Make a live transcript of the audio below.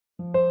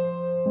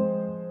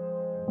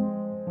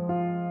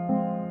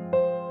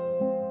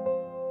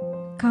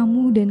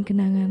Kamu dan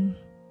Kenangan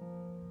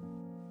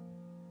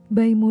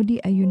by Maudy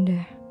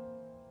Ayunda.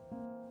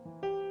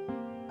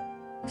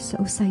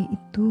 Seusai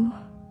itu,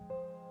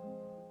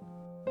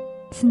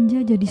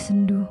 senja jadi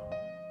sendu.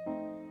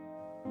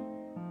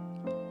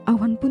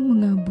 Awan pun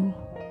mengabu.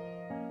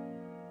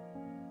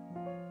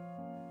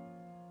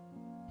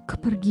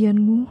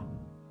 Kepergianmu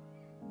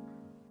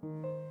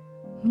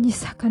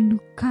menyisakan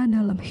duka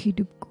dalam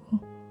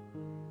hidupku.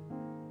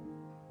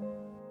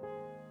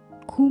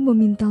 Ku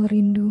memintal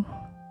rindu,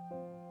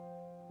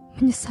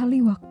 menyesali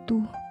waktu.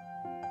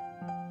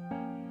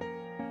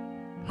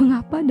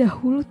 Mengapa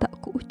dahulu tak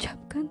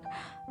kuucapkan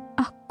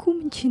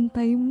aku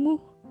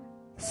mencintaimu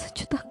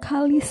sejuta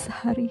kali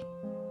sehari?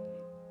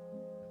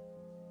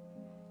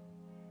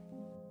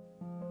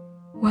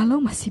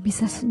 Walau masih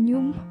bisa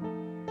senyum,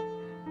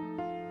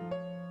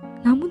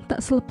 namun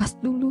tak selepas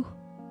dulu.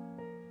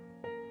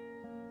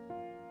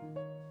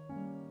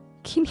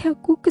 Kini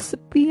aku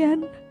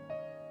kesepian.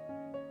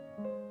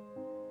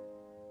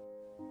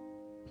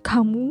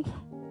 Kamu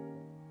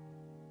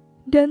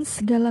dan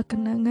segala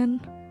kenangan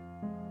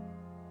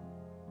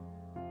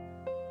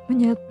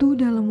menyatu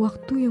dalam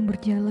waktu yang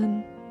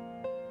berjalan.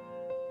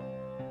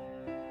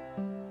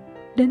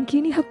 Dan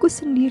kini aku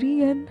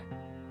sendirian,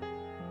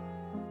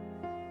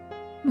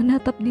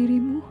 menatap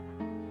dirimu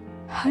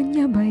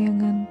hanya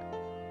bayangan.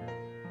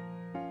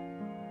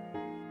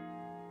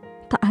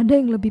 Tak ada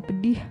yang lebih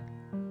pedih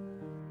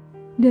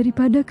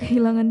daripada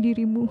kehilangan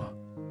dirimu.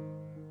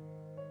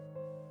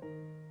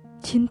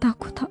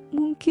 Cintaku tak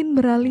mungkin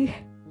beralih.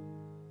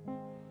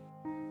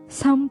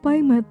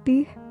 Sampai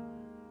mati,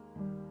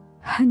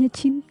 hanya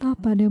cinta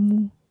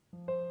padamu.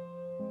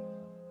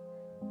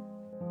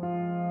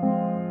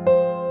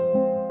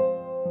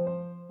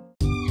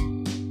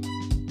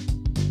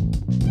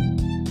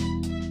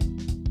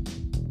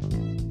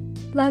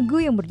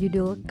 Lagu yang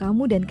berjudul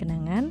Kamu dan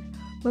Kenangan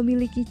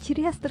memiliki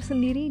ciri khas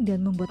tersendiri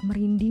dan membuat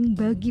merinding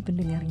bagi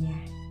pendengarnya.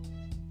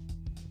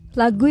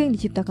 Lagu yang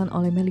diciptakan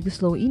oleh Melly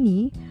Goeslaw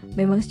ini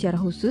memang secara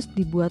khusus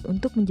dibuat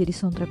untuk menjadi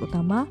soundtrack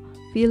utama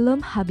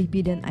film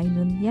Habibie dan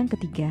Ainun yang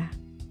ketiga.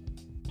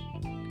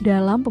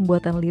 Dalam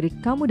pembuatan lirik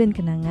Kamu dan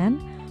Kenangan,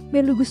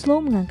 Melly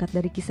Goeslaw mengangkat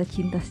dari kisah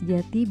cinta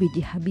sejati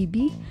B.J.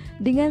 Habibie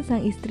dengan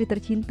sang istri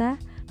tercinta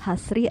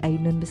Hasri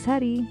Ainun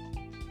Besari.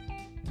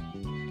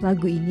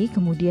 Lagu ini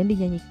kemudian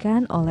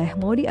dinyanyikan oleh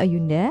Maudy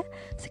Ayunda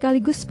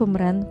sekaligus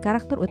pemeran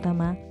karakter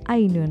utama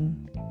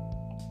Ainun.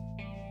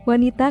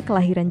 Wanita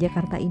kelahiran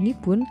Jakarta ini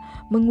pun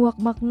menguak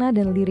makna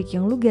dan lirik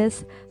yang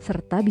lugas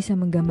serta bisa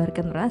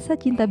menggambarkan rasa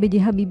cinta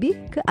B.J. Habibie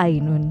ke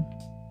Ainun.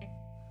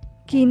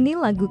 Kini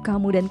lagu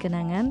Kamu dan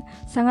Kenangan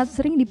sangat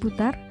sering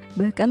diputar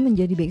bahkan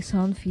menjadi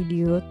background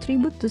video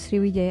tribute to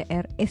Sriwijaya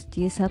Air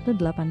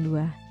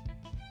SJ182.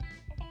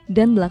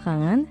 Dan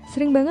belakangan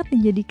sering banget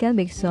dijadikan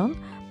background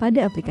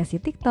pada aplikasi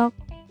TikTok.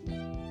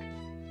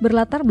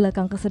 Berlatar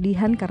belakang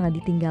kesedihan karena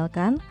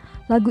ditinggalkan,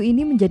 lagu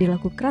ini menjadi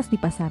lagu keras di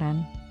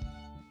pasaran.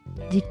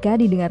 Jika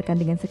didengarkan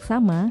dengan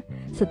seksama,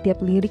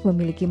 setiap lirik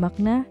memiliki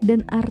makna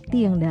dan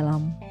arti yang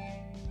dalam.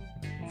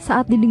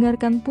 Saat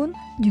didengarkan pun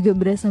juga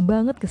berasa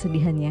banget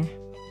kesedihannya.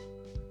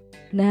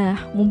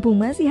 Nah, mumpung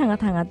masih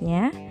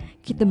hangat-hangatnya,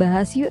 kita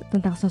bahas yuk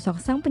tentang sosok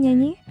sang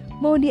penyanyi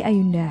Maudy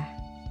Ayunda.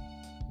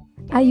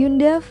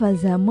 Ayunda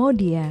Faza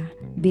Maudia,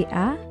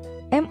 BA,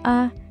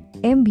 MA,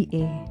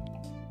 MBA,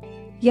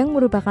 yang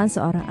merupakan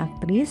seorang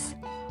aktris,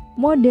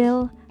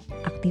 model,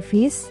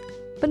 aktivis,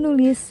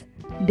 penulis,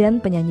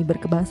 dan penyanyi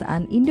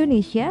berkebangsaan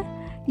Indonesia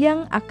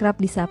yang akrab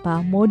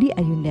disapa Maudy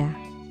Ayunda.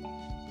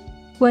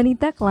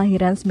 Wanita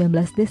kelahiran 19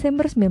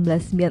 Desember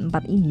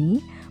 1994 ini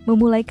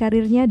memulai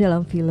karirnya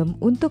dalam film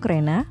Untuk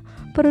Rena,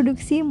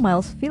 produksi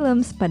Miles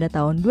Films pada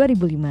tahun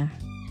 2005.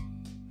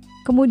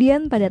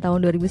 Kemudian pada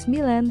tahun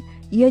 2009,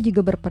 ia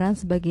juga berperan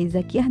sebagai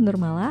Zakiah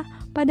Nurmala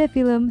pada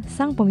film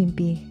Sang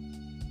Pemimpi.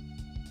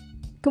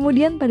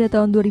 Kemudian pada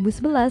tahun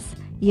 2011,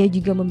 ia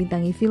juga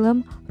membintangi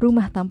film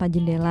Rumah Tanpa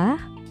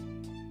Jendela,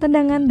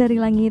 Tendangan dari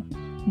Langit,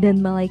 dan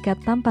Malaikat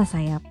Tanpa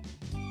Sayap.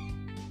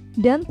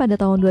 Dan pada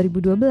tahun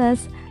 2012,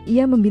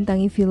 ia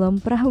membintangi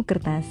film Perahu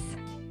Kertas.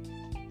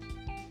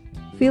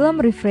 Film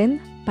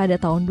Refrain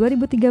pada tahun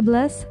 2013,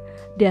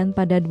 dan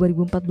pada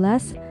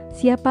 2014,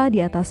 Siapa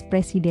di Atas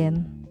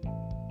Presiden.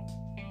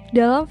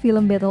 Dalam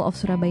film Battle of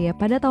Surabaya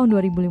pada tahun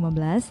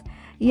 2015,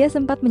 ia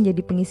sempat menjadi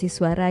pengisi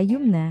suara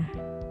Yumna.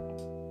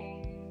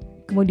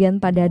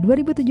 Kemudian pada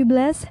 2017,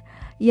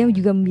 ia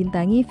juga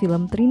membintangi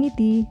film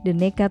Trinity, The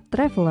Naked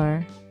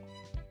Traveler.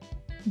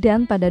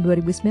 Dan pada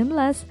 2019,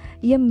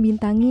 ia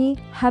membintangi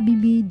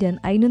Habibie dan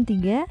Ainun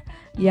 3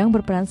 yang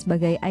berperan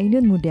sebagai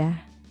Ainun muda.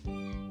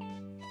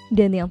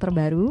 Dan yang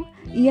terbaru,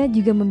 ia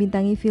juga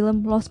membintangi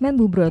film Losmen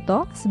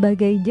Bubroto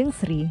sebagai Jeng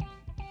Sri.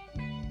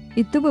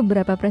 Itu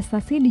beberapa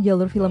prestasi di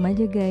jalur film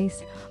aja guys,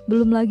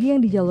 belum lagi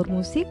yang di jalur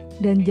musik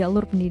dan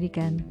jalur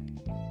pendidikan.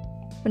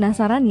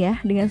 Penasaran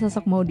ya dengan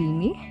sosok Maudy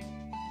ini?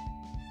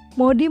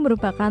 Maudy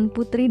merupakan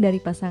putri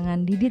dari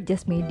pasangan Didit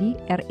Jasmedi,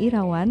 R.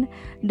 Irawan,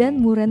 dan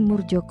Muren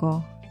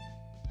Murjoko.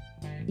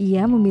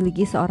 Ia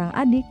memiliki seorang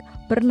adik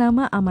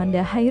bernama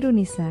Amanda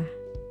Hairunisa.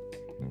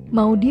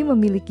 Maudie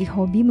memiliki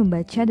hobi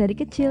membaca dari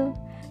kecil.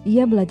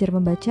 Ia belajar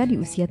membaca di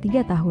usia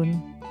 3 tahun.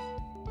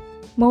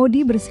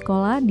 Maudie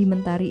bersekolah di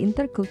Mentari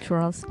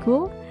Intercultural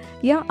School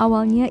yang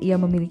awalnya ia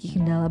memiliki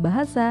kendala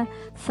bahasa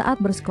saat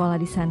bersekolah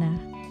di sana.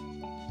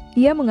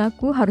 Ia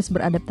mengaku harus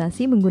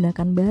beradaptasi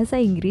menggunakan bahasa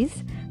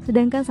Inggris,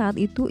 sedangkan saat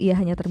itu ia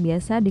hanya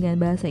terbiasa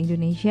dengan bahasa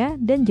Indonesia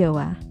dan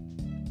Jawa.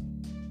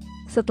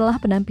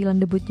 Setelah penampilan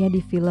debutnya di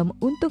film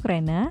Untuk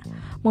Rena,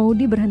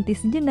 Maudie berhenti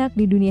sejenak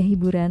di dunia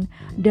hiburan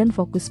dan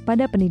fokus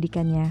pada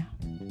pendidikannya.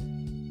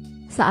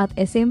 Saat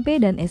SMP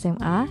dan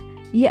SMA,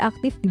 ia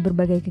aktif di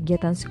berbagai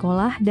kegiatan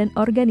sekolah dan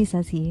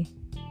organisasi.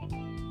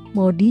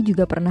 Maudie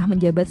juga pernah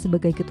menjabat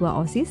sebagai ketua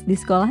OSIS di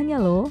sekolahnya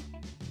loh.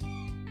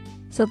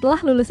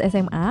 Setelah lulus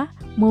SMA,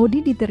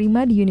 Maudie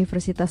diterima di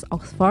Universitas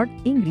Oxford,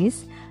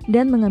 Inggris,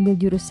 dan mengambil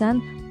jurusan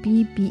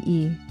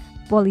PPE,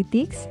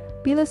 Politics,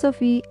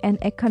 Philosophy, and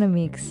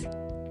Economics.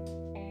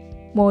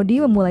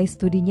 Maudie memulai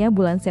studinya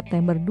bulan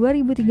September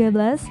 2013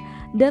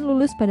 dan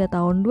lulus pada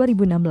tahun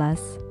 2016.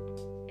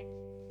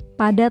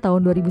 Pada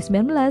tahun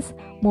 2019,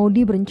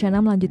 Maudie berencana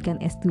melanjutkan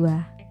S2.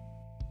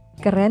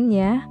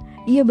 Kerennya,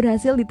 ia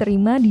berhasil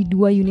diterima di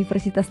 2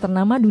 universitas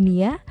ternama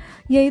dunia,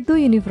 yaitu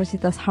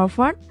Universitas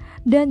Harvard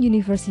dan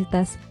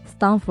Universitas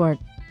Stanford.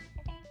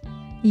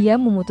 Ia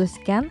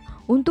memutuskan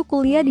untuk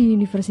kuliah di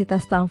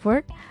Universitas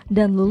Stanford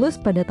dan lulus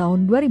pada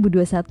tahun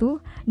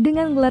 2021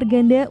 dengan gelar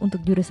ganda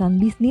untuk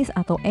jurusan bisnis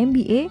atau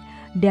MBA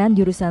dan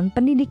jurusan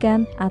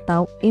pendidikan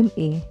atau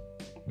MA.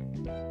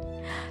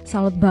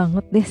 Salut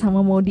banget deh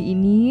sama Maudie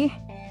ini.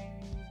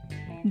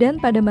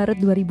 Dan pada Maret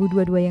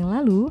 2022 yang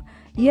lalu,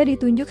 ia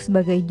ditunjuk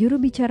sebagai juru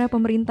bicara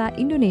pemerintah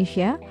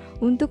Indonesia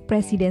untuk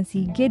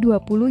presidensi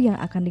G20 yang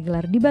akan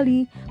digelar di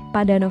Bali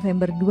pada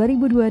November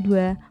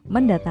 2022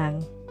 mendatang.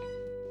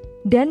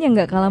 Dan yang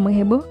gak kalah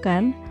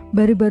menghebohkan,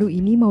 baru-baru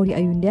ini Maudie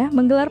Ayunda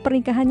menggelar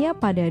pernikahannya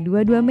pada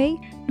 22 Mei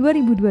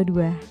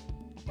 2022.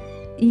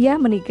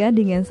 Ia menikah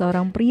dengan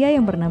seorang pria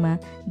yang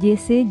bernama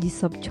Jesse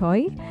Jisop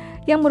Choi,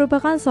 yang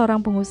merupakan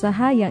seorang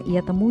pengusaha yang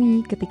ia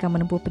temui ketika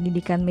menempuh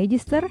pendidikan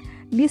magister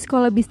di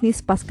Sekolah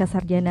Bisnis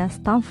Pascasarjana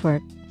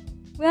Stanford.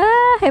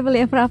 Wah, happily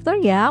ever after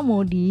ya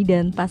Maudie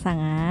dan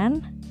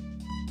pasangan.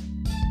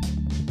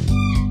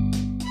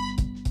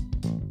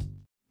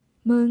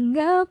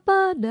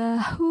 Mengapa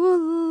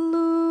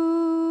dahulu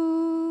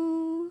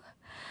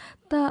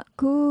tak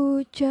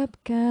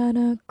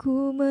kuucapkan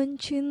aku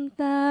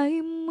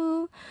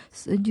mencintaimu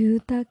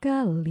 1.000.000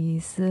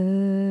 kali sehari.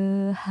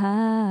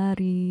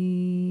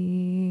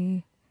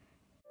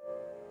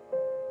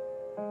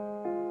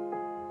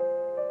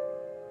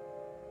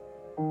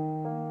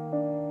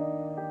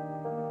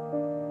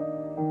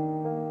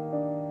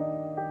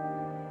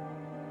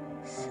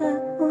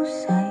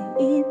 Seusai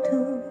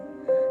itu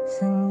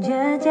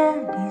senja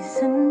jadi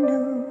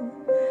sendu,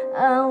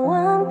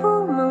 awan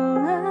pun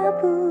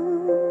mengabu.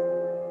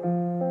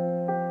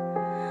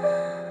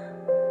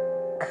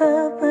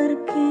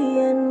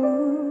 Kepergianmu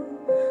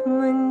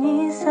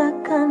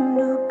menyisakan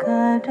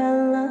duka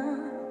dalam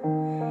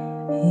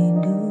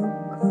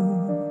hidupku.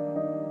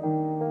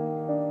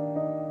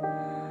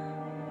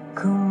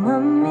 Ku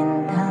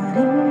meminta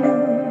rindu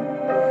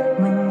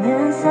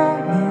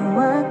menyesali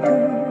waktu.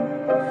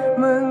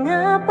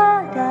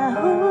 Mengapa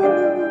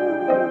dahulu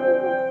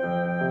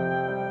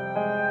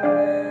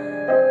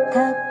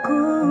tak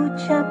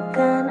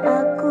kuucapkan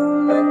aku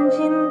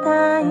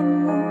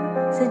mencintaimu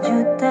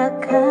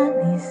 1.000.000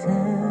 kali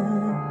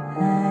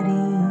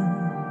sehari.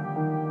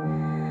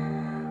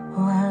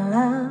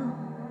 Walau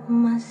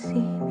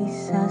masih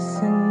bisa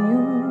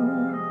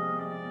senyum,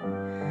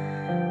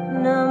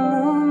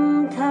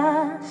 namun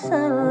tak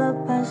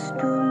selepas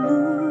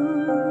dulu.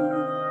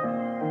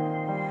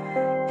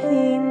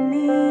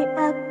 Kini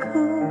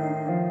aku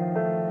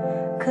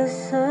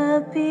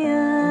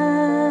kesepian.